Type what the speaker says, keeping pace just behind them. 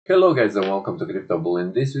Hello guys and welcome to Crypto Bull.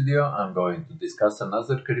 In this video I'm going to discuss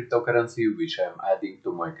another cryptocurrency which I'm adding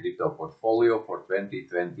to my crypto portfolio for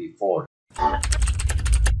 2024.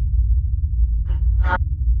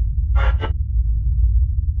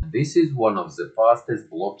 This is one of the fastest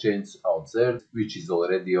blockchains out there, which is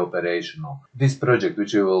already operational. This project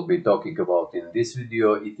which we will be talking about in this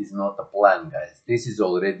video, it is not a plan, guys. This is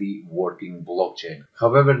already working blockchain.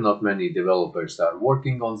 However, not many developers are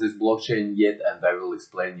working on this blockchain yet, and I will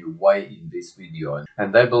explain you why in this video.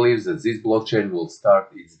 And I believe that this blockchain will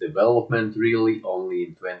start its development really only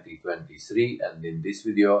in 2023, and in this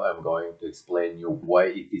video I'm going to explain you why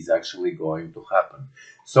it is actually going to happen.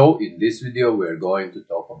 So in this video we are going to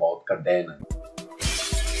talk about Kadena.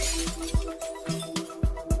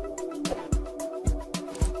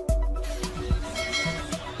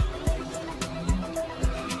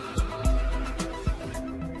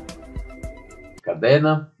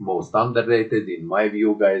 Kadena, most underrated in my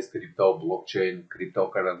view, guys, crypto, blockchain,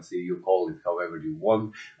 cryptocurrency, you call it however you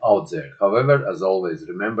want, out there. However, as always,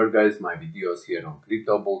 remember guys, my videos here on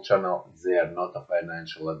Crypto Bull channel, they are not a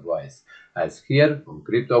financial advice. As here on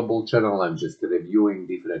Crypto Bull channel, I'm just reviewing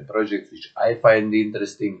different projects which I find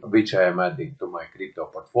interesting, which I am adding to my crypto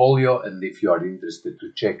portfolio. And if you are interested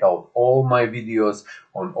to check out all my videos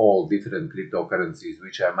on all different cryptocurrencies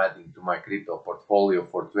which I'm adding to my crypto portfolio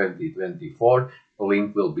for 2024,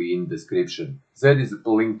 link will be in description. There is a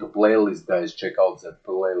link to playlist, guys. Check out that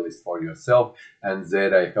playlist for yourself. And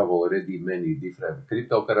there I have already many different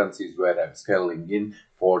cryptocurrencies where I'm scaling in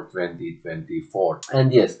for 2024.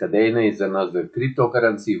 And yes, Kadena is another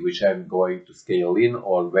cryptocurrency which I'm going to scale in,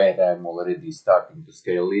 or where I'm already starting to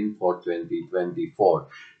scale in for 2024.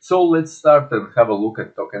 So let's start and have a look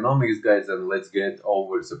at tokenomics, guys, and let's get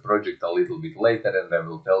over the project a little bit later, and I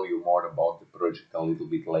will tell you more about the project a little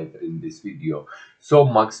bit later in this video. So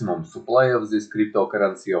maximum supply of this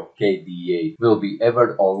cryptocurrency of KDA will be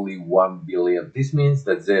ever only 1 billion. This means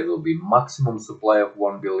that there will be maximum supply of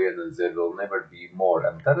 1 billion and there will never be more.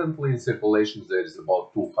 And currently in circulation there is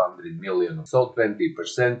about 200 million. So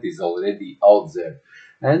 20% is already out there.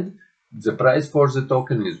 And the price for the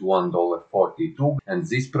token is $1.42, and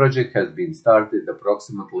this project has been started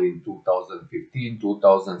approximately in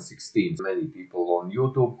 2015-2016. Many people on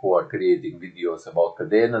YouTube who are creating videos about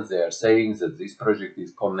Kadena, they are saying that this project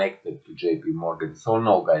is connected to JP Morgan. So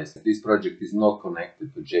no guys, this project is not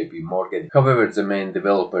connected to JP Morgan. However, the main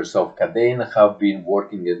developers of Kadena have been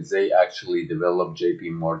working and they actually developed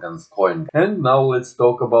JP Morgan's coin. And now let's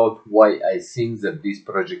talk about why I think that this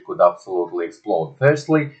project could absolutely explode.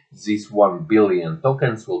 Firstly, these 1 billion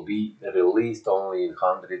tokens will be released only in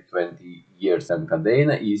 120 years, and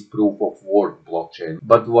Kadena is proof of work blockchain.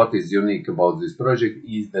 But what is unique about this project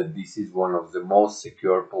is that this is one of the most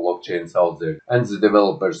secure blockchains out there, and the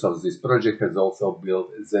developers of this project has also built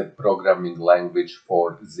the programming language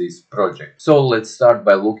for this project. So let's start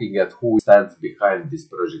by looking at who stands behind this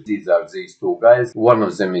project. These are these two guys. One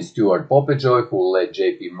of them is Stuart Popejoy, who led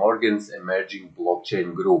JP Morgan's emerging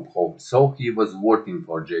blockchain group. So he was working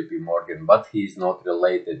for JP Morgan, but he is not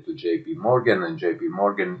related to JP Morgan, and JP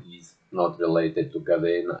Morgan is not related to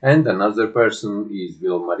Kadena. And another person is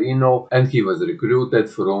Will Marino, and he was recruited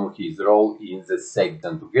from his role in the SEC.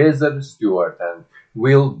 And together, Stuart and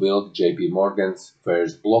Will built JP Morgan's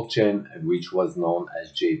first blockchain, which was known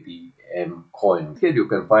as JPM coin. Here you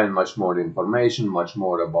can find much more information, much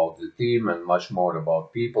more about the team, and much more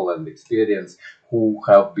about people and experience who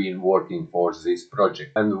have been working for this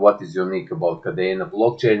project. And what is unique about Kadena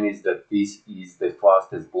blockchain is that this is the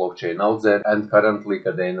fastest blockchain out there, and currently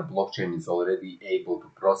Kadena blockchain is already able to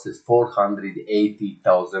process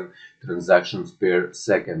 480,000 transactions per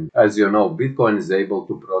second. As you know, Bitcoin is able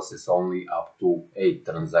to process only up to 8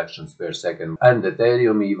 transactions per second, and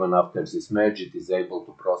Ethereum, even after this merge, it is able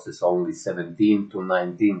to process only 17 to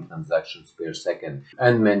 19 transactions per second.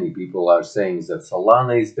 And many people are saying that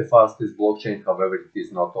Solana is the fastest blockchain. However, it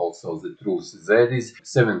is not also the truth. There is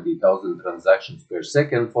 70,000 transactions per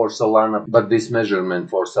second for Solana, but this measurement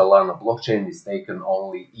for Solana blockchain is taken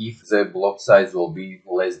only if the block size will be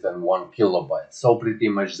less than 1 kilobyte. So pretty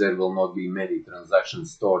much there will not be many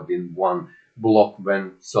transactions stored in one block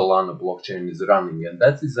when Solana blockchain is running, and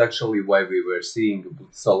that is actually why we were seeing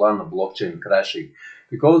Solana blockchain crashing,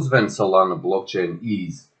 because when Solana blockchain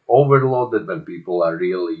is overloaded, when people are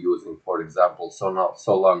really using, for example,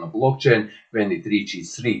 Solana blockchain, when it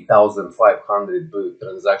reaches 3,500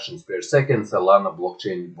 transactions per second, Solana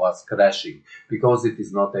blockchain was crashing because it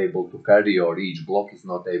is not able to carry, or each block is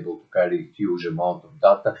not able to carry huge amount of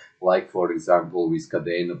data, like for example with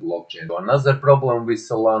Kadena blockchain. So another problem with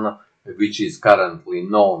Solana which is currently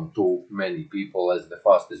known to many people as the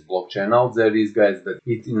fastest blockchain out there, is, guys, that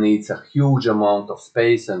it needs a huge amount of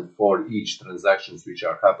space, and for each transactions which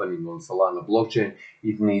are happening on Solana blockchain,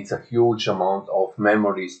 it needs a huge amount of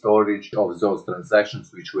memory storage of those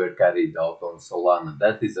transactions which were carried out on Solana.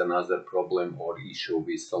 That is another problem or issue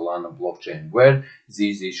with Solana blockchain, where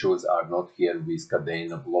these issues are not here with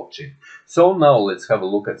Kadena blockchain. So now let's have a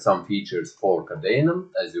look at some features for Kadena.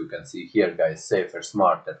 As you can see here, guys, safer,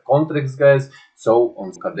 smarter contracts, guys. So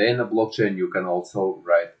on Kadena blockchain, you can also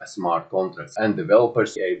write a smart contracts, and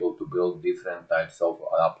developers are able to build different types of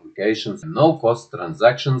applications. No cost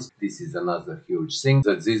transactions. This is another huge thing,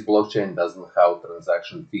 that this blockchain doesn't have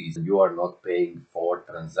transaction fees. You are not paying for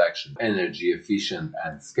transaction. Energy efficient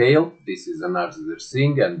and scale. This is another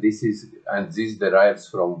thing, and this derives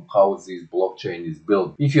from how this blockchain is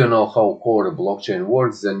built. If you know how core blockchain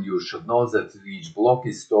works, then you should know that each block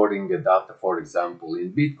is storing the data. For example,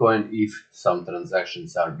 in Bitcoin, if some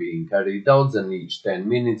transactions are being carried out, then each 10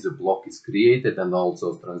 minutes a block is created, and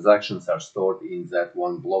also transactions are stored in that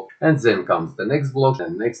one block. And then comes the next block,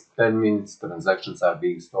 and next 10 minutes transactions are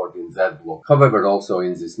being stored in that block. However, also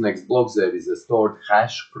in this next block there is a stored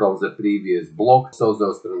hash from the previous block, so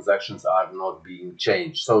those transactions are not being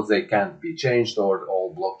changed, so they can't be changed or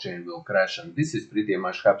all blockchain will crash. And this is pretty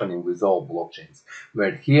much happening with all blockchains,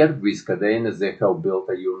 where here with Kadena they have built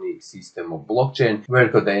a unique system of blockchain, where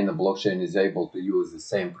Kadena blockchain is able to use the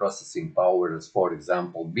same processing power as, for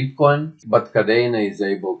example, Bitcoin, but Kadena is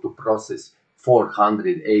able to process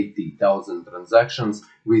 480,000 transactions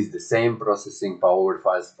with the same processing power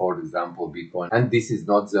as, for example, Bitcoin. And this is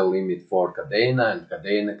not the limit for Kadena, and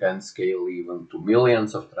Kadena can scale even to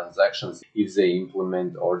millions of transactions if they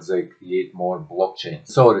implement or they create more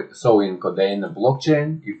blockchains. So in Kadena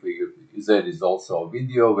blockchain, there is also a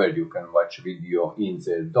video where you can watch video in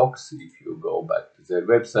their docs. If you go back to their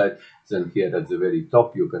website, then here at the very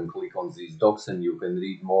top you can click on these docs and you can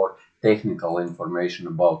read more technical information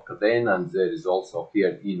about Kadena. And there is also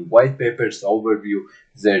here in white papers overview,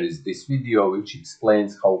 there is this video which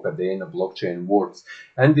explains how Kadena blockchain works.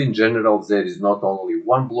 And in general, there is not only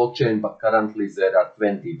one blockchain, but currently there are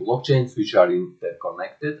 20 blockchains which are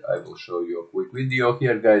interconnected. I will show you a quick video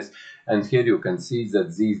here, guys. And here you can see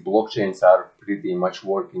that these blockchains are pretty much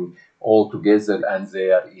working all together, and they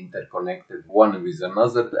are interconnected one with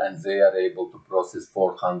another, and they are able to process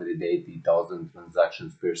 480,000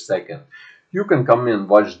 transactions per second. You can come and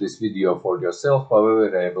watch this video for yourself.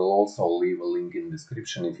 However, I will also leave a link in the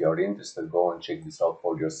description. If you are interested, go and check this out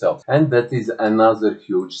for yourself. And that is another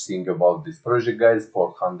huge thing about this project, guys,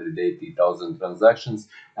 480,000 transactions,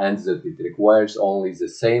 and that it requires only the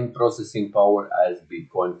same processing power as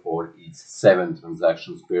Bitcoin for its 7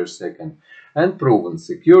 transactions per second. And proven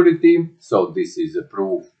security. So this is a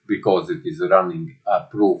proof because it is running a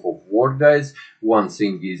proof of work, guys. One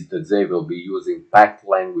thing is that they will be using packed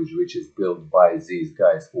language, which is built by these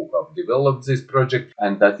guys who have developed this project,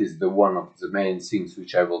 and that is the one of the main things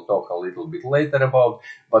which I will talk a little bit later about.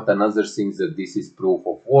 But another thing is that this is proof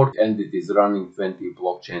of work, and it is running 20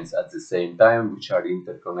 blockchains at the same time, which are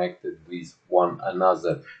interconnected with one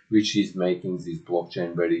another, which is making this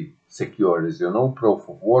blockchain very secure. As you know, proof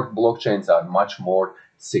of work blockchains are much more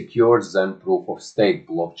secure than proof of stake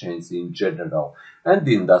blockchains in general. And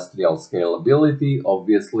the industrial scalability,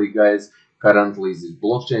 obviously, guys, currently this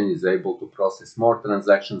blockchain is able to process more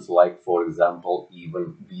transactions, like, for example,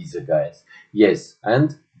 even Visa, guys. Yes,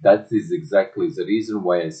 and that is exactly the reason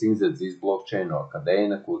why I think that this blockchain or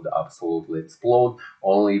Kadena could absolutely explode,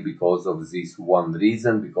 only because of this one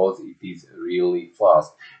reason, because it is really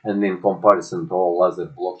fast. And in comparison to all other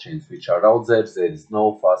blockchains which are out there, there is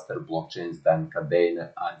no faster blockchains than Kadena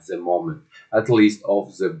at the moment, at least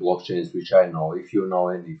of the blockchains which I know. If you know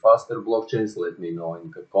any faster blockchains, let me know in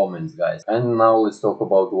the comments, guys. And now let's talk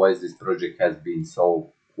about why this project has been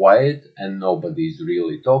so quiet and nobody is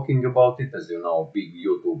really talking about it. As you know, big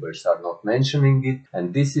YouTubers are not mentioning it,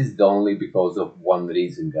 and this is only because of one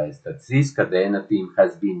reason, guys, that this Kadena team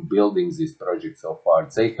has been building this project so far.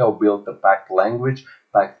 They have built a packed language,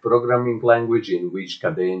 packed programming language in which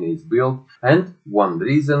Kadena is built, and one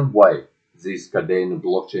reason why this Kadena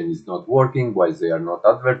blockchain is not working, why they are not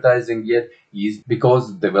advertising yet, is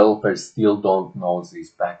because developers still don't know this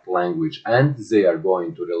packed language, and they are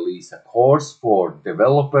going to release a course for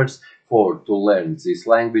developers to learn this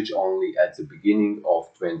language only at the beginning of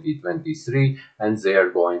 2023, and they are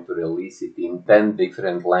going to release it in 10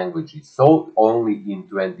 different languages. So only in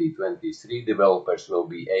 2023 developers will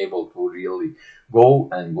be able to really go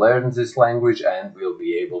and learn this language and will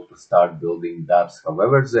be able to start building dApps.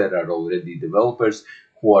 However, there are already developers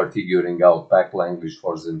who are figuring out pack language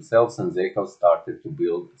for themselves, and they have started to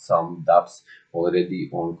build some dApps already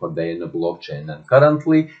on Kadena blockchain. And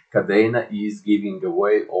currently, Kadena is giving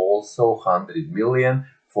away also 100 million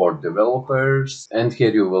for developers, and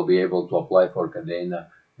here you will be able to apply for Kadena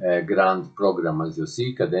grant program. As you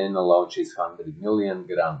see, Kadena launches 100 million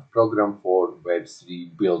grant program for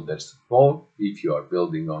Web3 builders. So if you are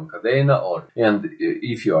building on Kadena, and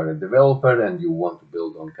if you are a developer and you want to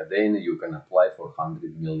build on Kadena, you can apply for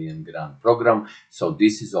 100 million grant program. So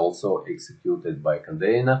this is also executed by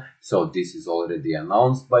Kadena. So this is already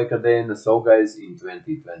announced by Kadena. So guys, in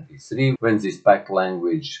 2023, when this pack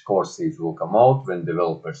language courses will come out, when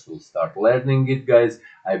developers will start learning it, guys,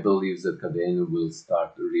 I believe that Kadena will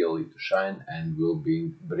start really to shine and will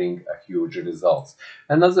bring a huge results.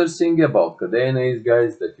 Another thing about Kadena is,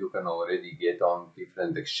 guys, that you can already get on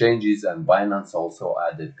different exchanges, and Binance also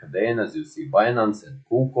added Kadena. As you see, Binance and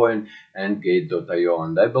KuCoin and Gate.io,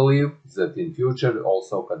 and I believe that in future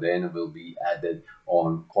also Kadena will be added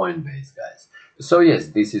on Coinbase, guys. So yes,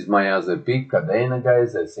 this is my other pick, Kadena,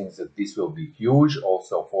 guys. I think that this will be huge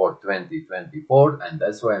also for 2024, and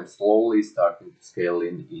that's why I'm slowly starting to scale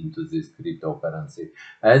into this cryptocurrency,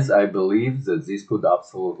 as I believe that this could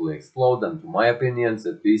absolutely explode, and to my opinion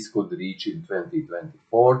that this could reach in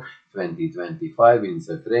 2024, 2025, in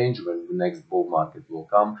that range, when the next bull market will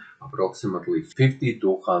come, approximately $50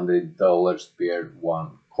 to $100 per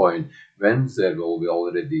one coin, when there will be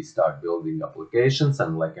already start building applications.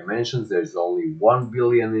 And like I mentioned, there's only 1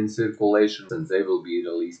 billion in circulation, and they will be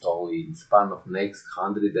released only in span of next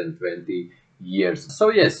 120 years.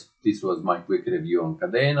 So yes, this was my quick review on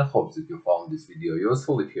Kadena. Hope that you found this video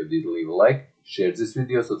useful. If you did, leave a like, share this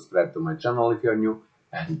video, subscribe to my channel if you're new,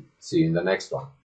 and see you in the next one.